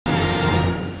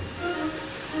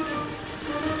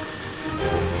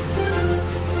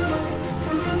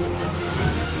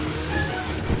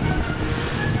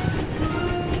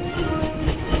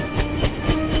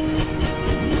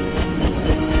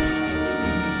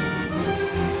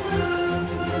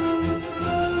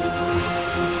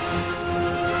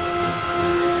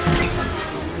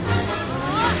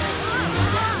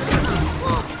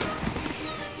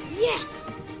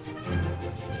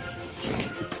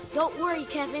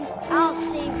Kevin. I'll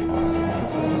save you.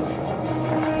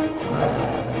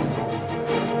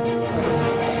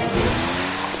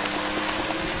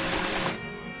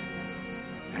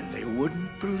 And they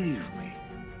wouldn't believe me.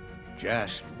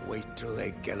 Just wait till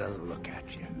they get a look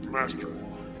at you. Master,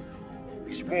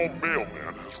 the small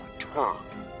mailman has returned.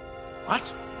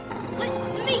 What?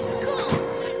 Let me go!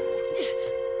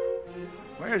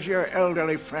 Where's your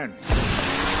elderly friend?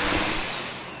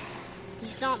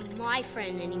 He's not my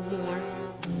friend anymore.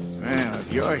 Well,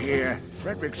 if you're here,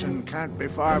 Fredrickson can't be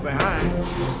far behind.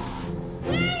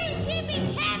 Where are you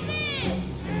keeping Kevin?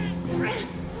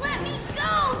 Let me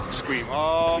go! Scream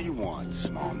all you want,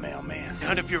 small mailman.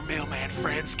 None of your mailman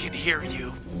friends can hear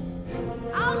you.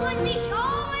 I'll unleash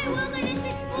all my Wilderness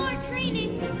Explorer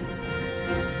training.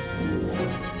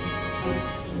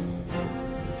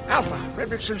 Alpha,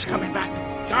 Fredrickson's coming back.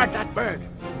 Guard that bird.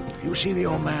 If you see the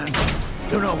old man,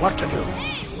 you know what to do.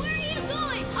 Hey, where are you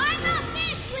going? I'm not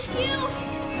finished with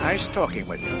you. Nice talking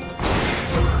with you.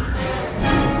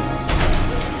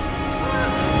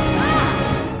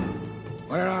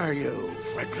 Where are you,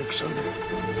 Fredrickson?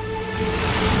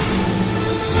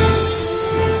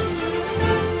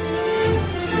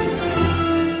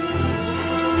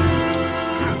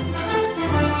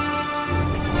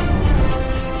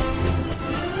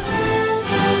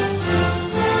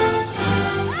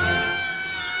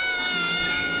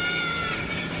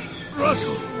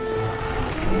 Russell!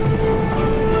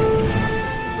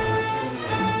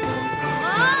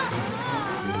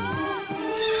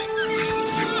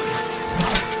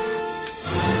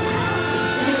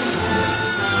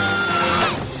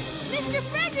 Mr.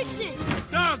 Fredrickson!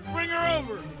 Doug, bring her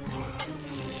over!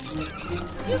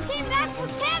 You came back for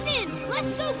Kevin!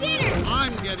 Let's go get her!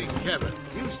 I'm getting Kevin.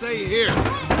 You stay here.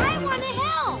 I want to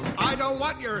help! I don't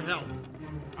want your help.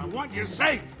 I want you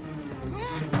safe!